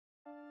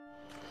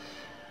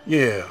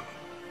Yeah,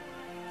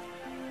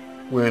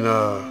 when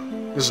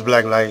this is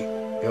Black Light,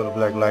 Elder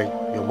Black Light,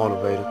 your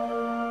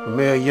motivator. When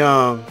Mayor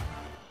Young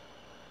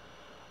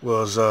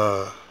was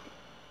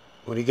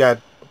when he got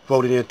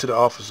voted into the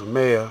office of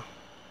mayor,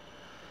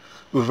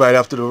 it was right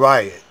after the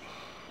riot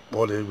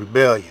or the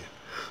rebellion.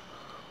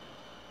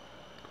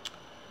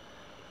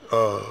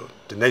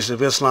 The Nation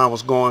of Islam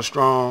was going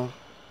strong.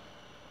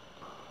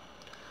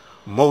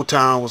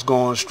 Motown was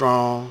going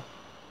strong.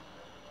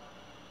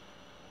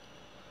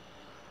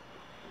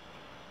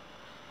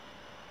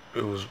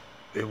 It was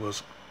it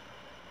was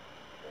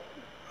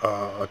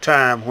a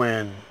time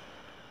when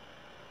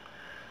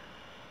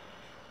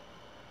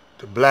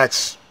the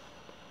blacks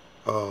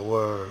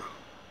were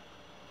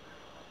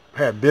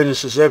had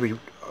businesses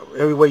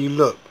everywhere you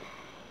look.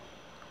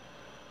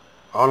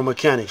 Auto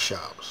mechanic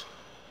shops,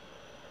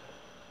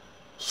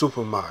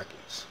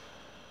 supermarkets.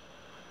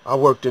 I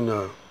worked in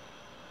a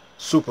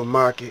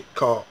supermarket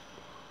called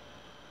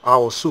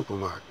Our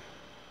Supermarket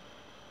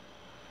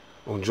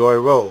on Joy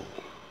Road.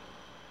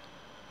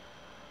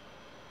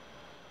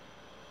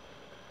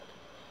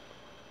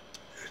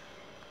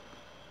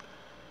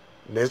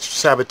 And they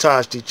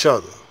sabotaged each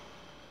other.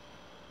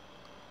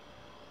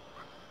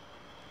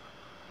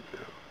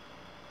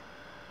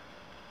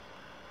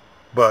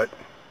 But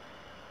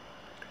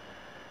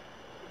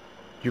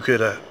you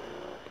could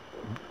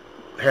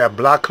have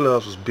block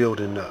clubs was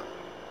building up.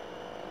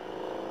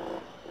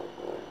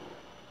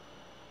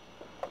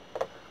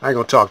 I ain't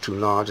gonna talk too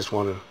long. I just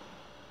want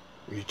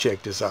you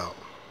check this out.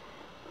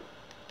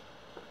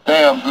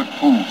 Damn good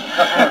food.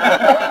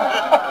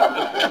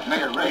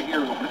 Mayor, right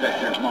here, we'll put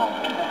that there tomorrow.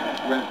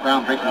 We're in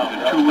groundbreaking in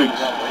 2 weeks.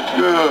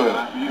 Good,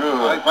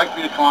 good. I'd like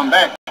me to come on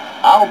back.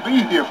 I'll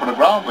be here for the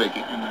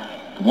groundbreaking.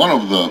 One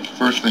of the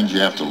first things you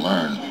have to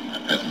learn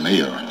as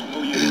mayor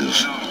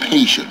is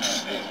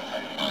patience.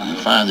 You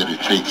find that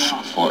it takes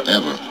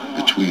forever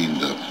between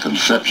the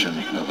conception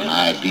of an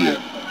idea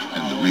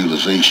and the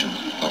realization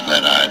of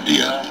that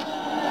idea.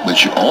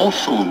 But you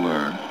also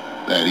learn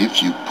that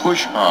if you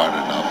push hard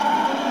enough,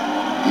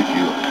 if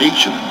you're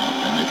patient enough,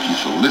 and if you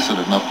solicit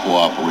enough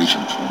cooperation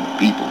from the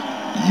people,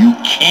 you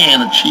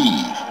can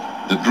achieve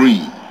the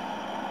dream.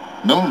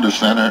 No.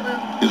 Center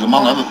is,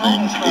 among other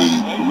things,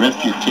 a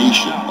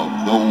refutation of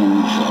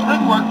those who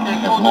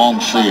have long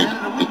said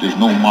that there's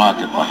no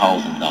market for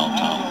housing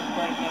downtown.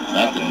 The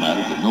fact of the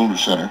matter is that No.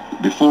 Center,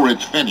 before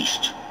it's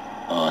finished,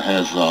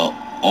 has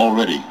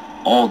already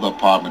all the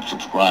apartments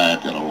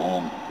subscribed at a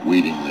long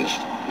waiting list.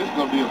 This is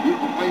going to be a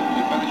beautiful place when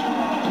you finish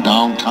it.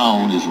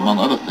 Downtown is, among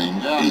other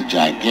things, a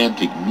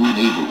gigantic new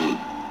neighborhood,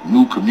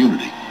 new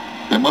community.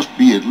 There must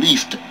be at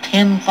least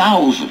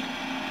 10,000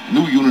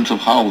 new units of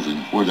housing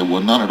where there were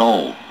none at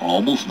all, or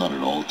almost none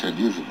at all, 10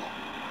 years ago.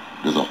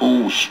 There's a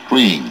whole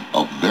string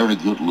of very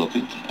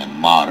good-looking and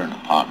modern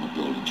apartment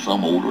buildings,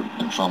 some older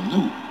and some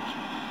new.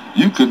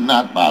 You could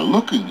not, by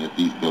looking at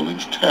these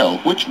buildings, tell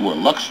which were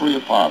luxury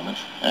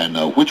apartments and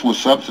which were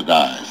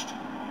subsidized.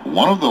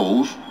 One of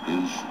those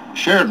is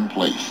Sheridan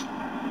Place.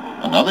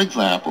 Another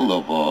example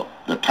of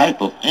the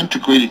type of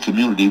integrated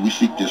community we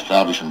seek to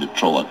establish in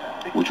Detroit,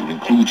 which would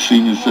include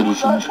senior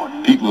citizens,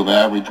 people of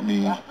average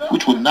means,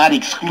 which would not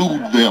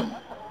exclude them.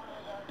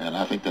 And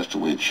I think that's the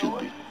way it should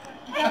be.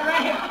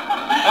 Hey,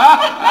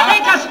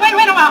 just wait a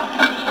minute,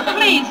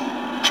 please.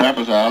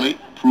 Trappers Alley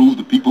proved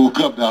the people who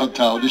come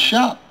downtown to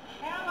shop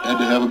and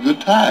to have a good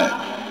time.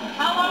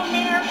 Hello,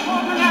 Mayor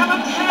Coleman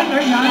Alexander.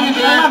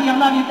 I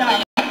love you,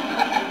 darling.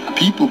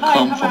 People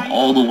come from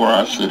all over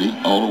our city,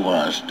 all over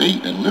our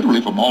state, and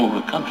literally from all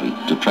over the country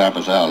to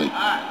Trappers Alley,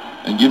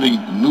 and giving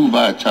new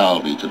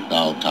vitality to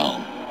downtown.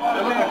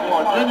 They're looking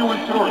for a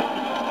genuine tourist.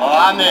 Oh,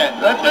 I'm it.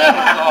 That's it.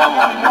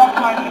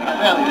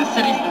 Really, the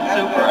city's been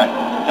super.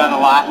 I've done a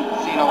lot,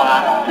 seen a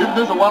lot. Isn't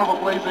this a wonderful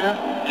place here?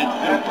 It's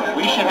super.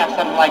 We should have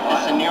something like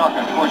this in New York.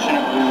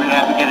 Unfortunately, we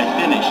never get it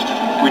finished.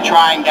 We're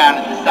trying down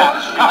at the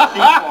South Street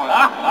Seaport,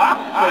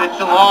 but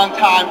it's a long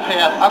time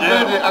past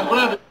due. I'm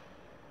glad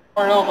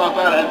I know about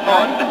that. I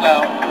thought.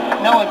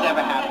 Well, no one's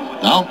ever happy with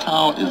it.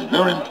 Downtown is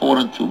very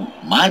important to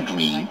my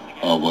dream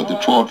of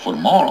Detroit for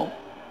tomorrow,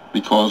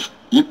 because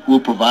it will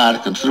provide a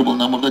considerable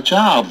number of the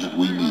jobs that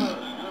we need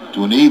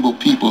to enable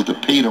people to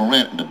pay the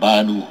rent and to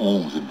buy new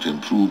homes and to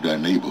improve their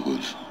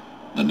neighborhoods.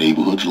 The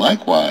neighborhoods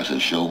likewise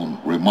have shown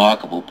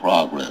remarkable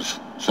progress.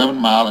 7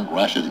 Mile and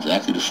Gratiot is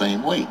exactly the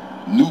same way.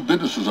 New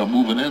businesses are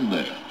moving in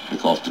there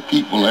because the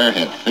people there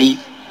had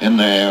faith in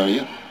the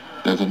area.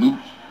 There's a new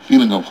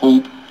feeling of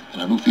hope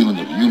and a new feeling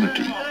of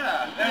unity.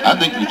 I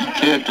think that if you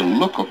cared to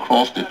look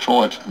across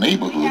Detroit's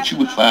neighborhoods, you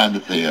would find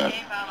that they are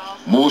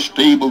more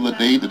stable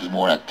today, that there's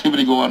more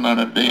activity going on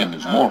today, and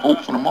there's more hope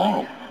for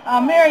tomorrow.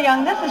 Mayor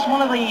Young, this is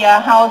one of the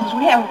houses,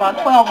 we have about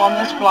 12 on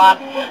this block,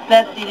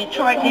 that the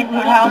Detroit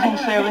Neighborhood Housing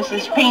Service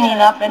is painting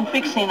up and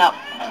fixing up.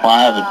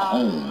 Private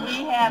homes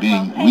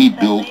being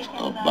rebuilt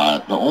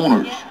by the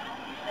owners,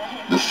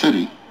 the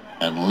city,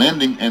 and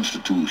lending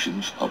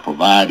institutions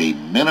provide a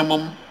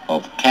minimum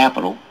of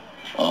capital,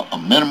 a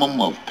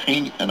minimum of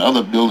paint and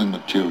other building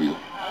material,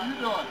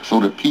 so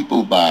that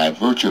people, by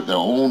virtue of their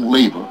own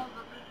labor,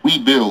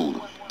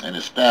 rebuild and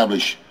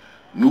establish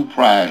new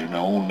pride in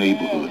our own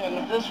neighborhood. And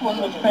if this one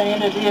was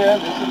painted here,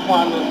 this is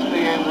one that's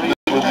being repainted.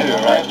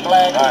 Right?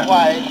 Black and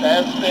white,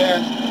 that's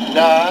been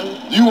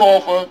done. You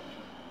offer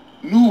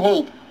new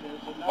hope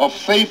of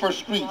safer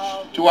streets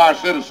to our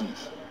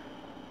citizens.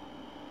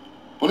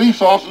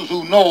 Police officers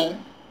who know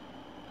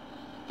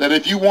that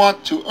if you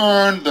want to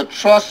earn the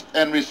trust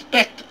and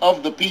respect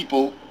of the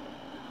people,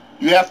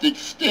 you have to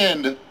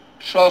extend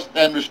trust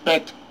and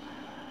respect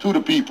to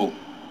the people.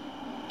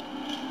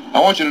 I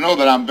want you to know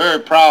that I'm very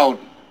proud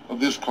of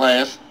this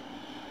class.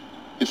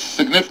 It's a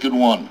significant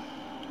one.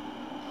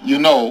 You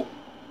know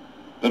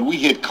that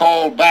we had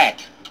called back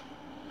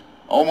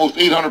almost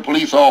 800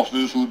 police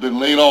officers who'd been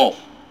laid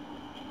off.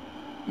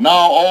 Now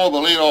all the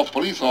laid off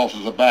police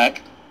officers are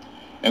back,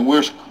 and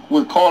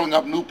we're calling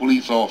up new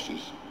police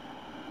officers.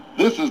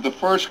 This is the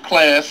first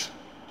class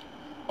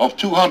of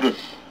 200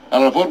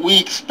 out of what we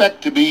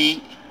expect to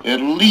be at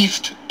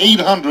least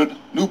 800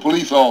 new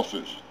police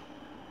officers.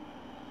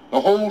 The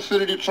whole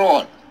city of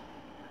Detroit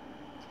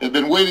has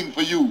been waiting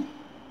for you.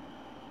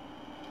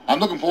 I'm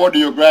looking forward to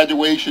your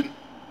graduation,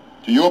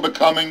 to your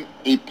becoming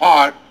a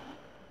part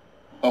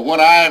of what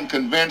I am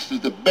convinced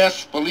is the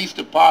best police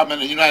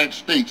department in the United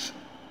States.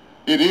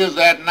 It is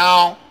that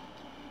now.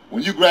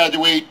 When you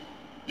graduate,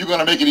 you're going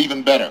to make it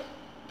even better.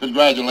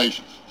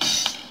 Congratulations.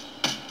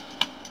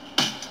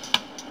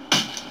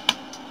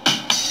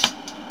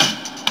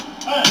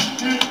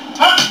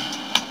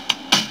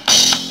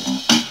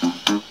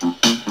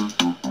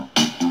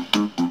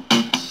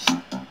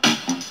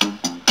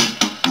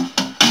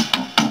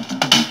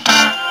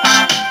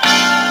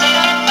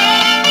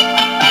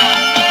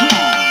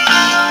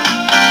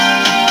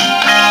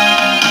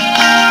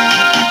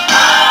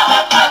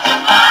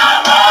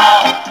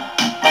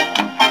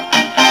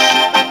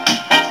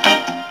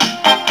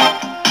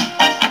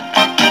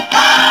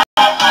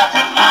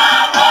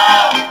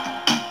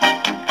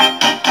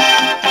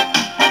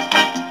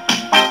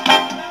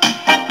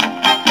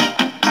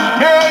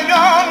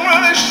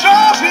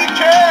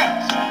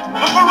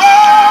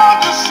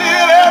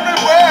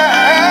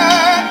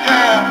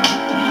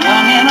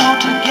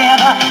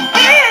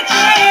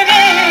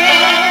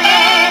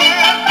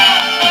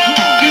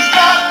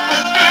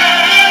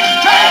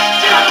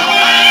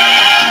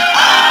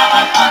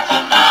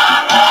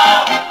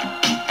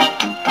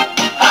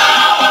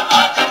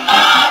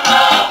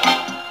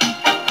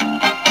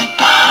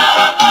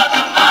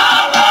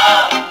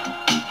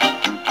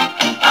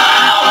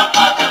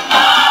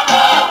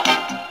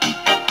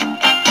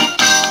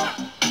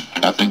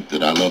 I think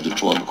that I love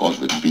Detroit because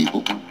of its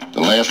people. The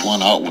last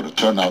one out would have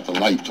turned out the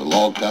lights a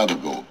long time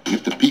ago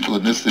if the people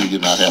in this city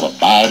did not have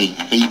abiding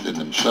faith in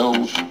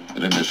themselves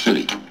and in their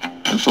city.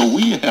 And so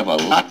we have a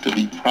lot to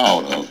be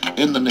proud of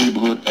in the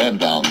neighborhood and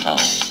downtown.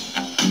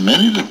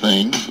 Many of the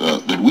things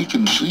that we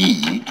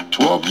conceived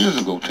 12 years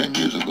ago, 10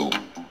 years ago,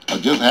 are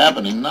just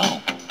happening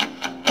now.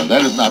 And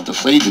that is not to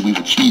say that we've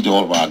achieved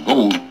all of our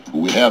goals, but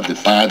we have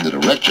defined the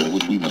direction in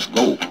which we must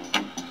go.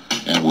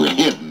 And we're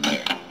heading there.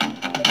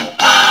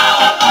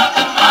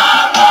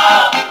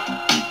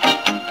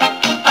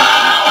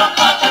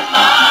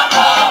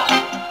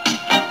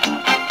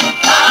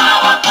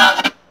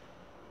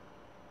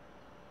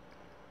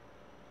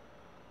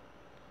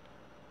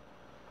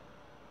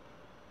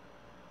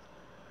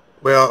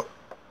 Well,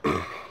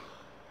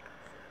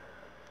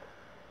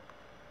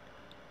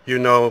 you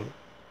know,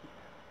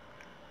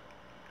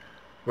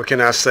 what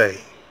can I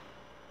say?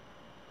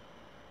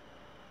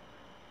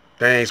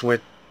 Things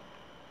went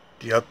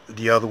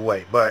the other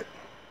way, but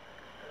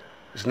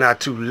it's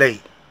not too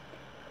late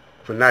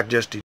for not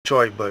just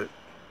Detroit, but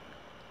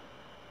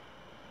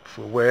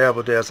for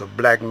wherever there's a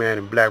black man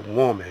and black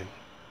woman.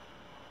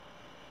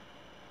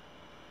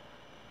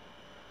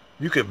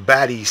 You could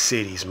buy these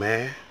cities,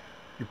 man.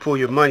 You pull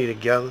your money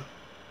together.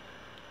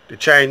 The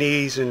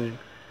Chinese and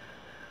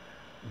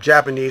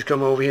Japanese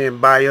come over here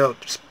and buy up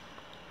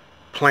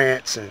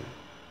plants and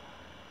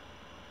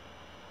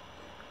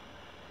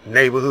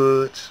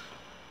neighborhoods.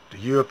 The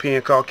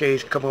European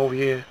Caucasian come over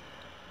here,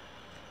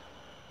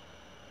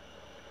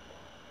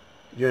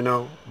 you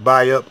know,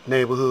 buy up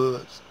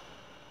neighborhoods.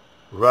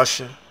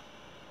 Russia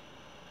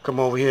come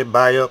over here and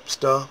buy up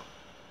stuff.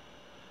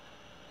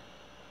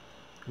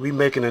 We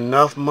making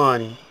enough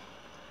money.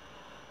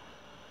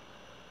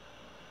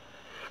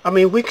 I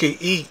mean, we could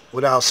eat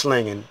without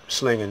slinging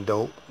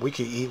dope. We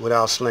could eat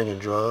without slinging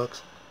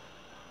drugs.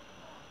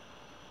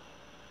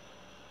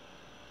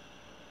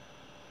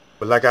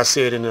 But like I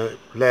said in the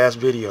last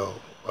video,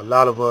 a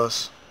lot of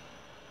us,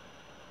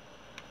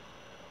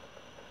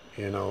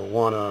 you know,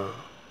 want to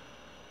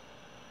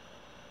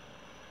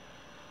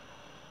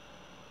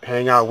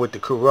hang out with the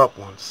corrupt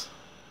ones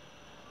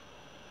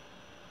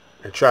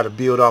and try to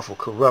build off of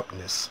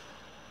corruptness.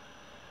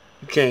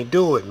 You can't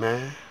do it,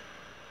 man.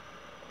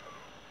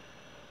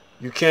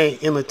 You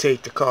can't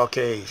imitate the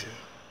Caucasian.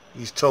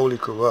 He's totally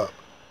corrupt.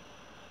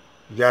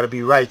 You got to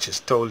be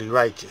righteous, totally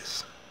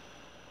righteous.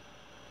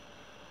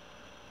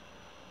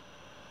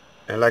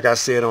 And like I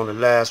said on the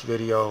last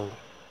video,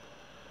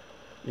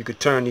 you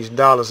could turn these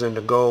dollars into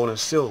gold and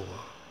silver.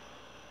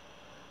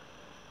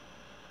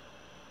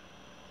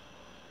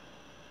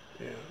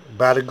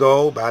 buy the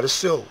gold, buy the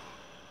silver.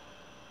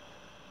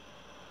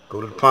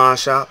 Go to the pawn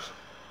shops,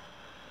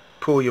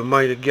 pull your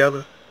money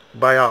together,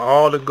 buy out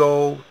all the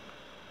gold,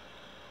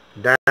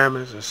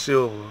 diamonds, and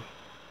silver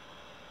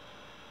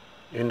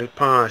in the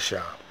pawn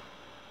shop.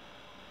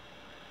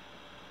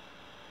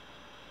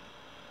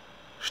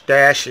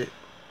 Stash it,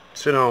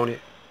 sit on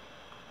it.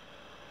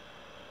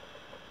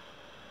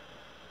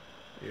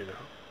 You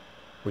know,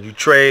 when you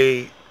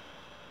trade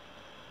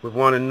with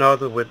one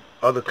another, with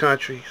other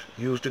countries,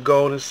 use the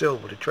gold and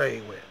silver to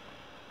trade with.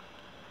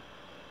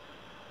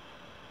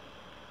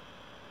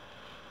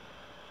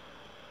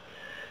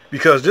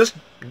 Because this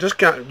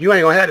kind, you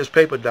ain't gonna have this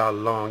paper dollar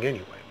long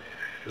anyway, man.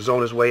 It's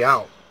on its way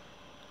out.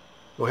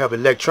 You'll have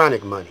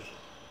electronic money.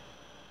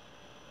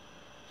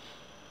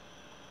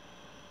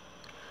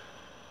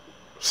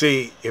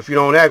 See, if you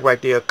don't act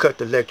right, they'll cut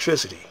the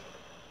electricity,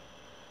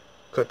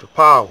 cut the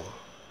power,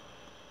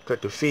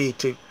 cut the feed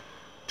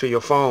to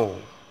your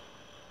phone.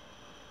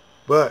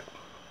 But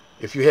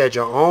if you had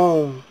your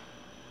own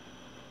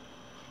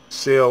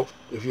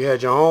if you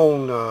had your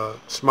own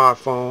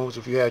smartphones,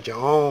 if you had your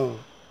own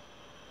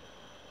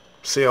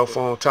cell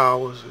phone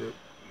towers,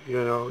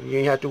 you know, you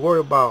ain't have to worry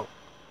about,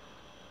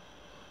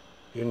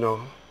 you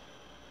know,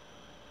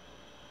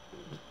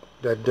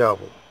 that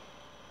double.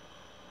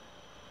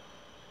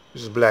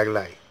 This is black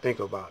light. Think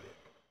about it.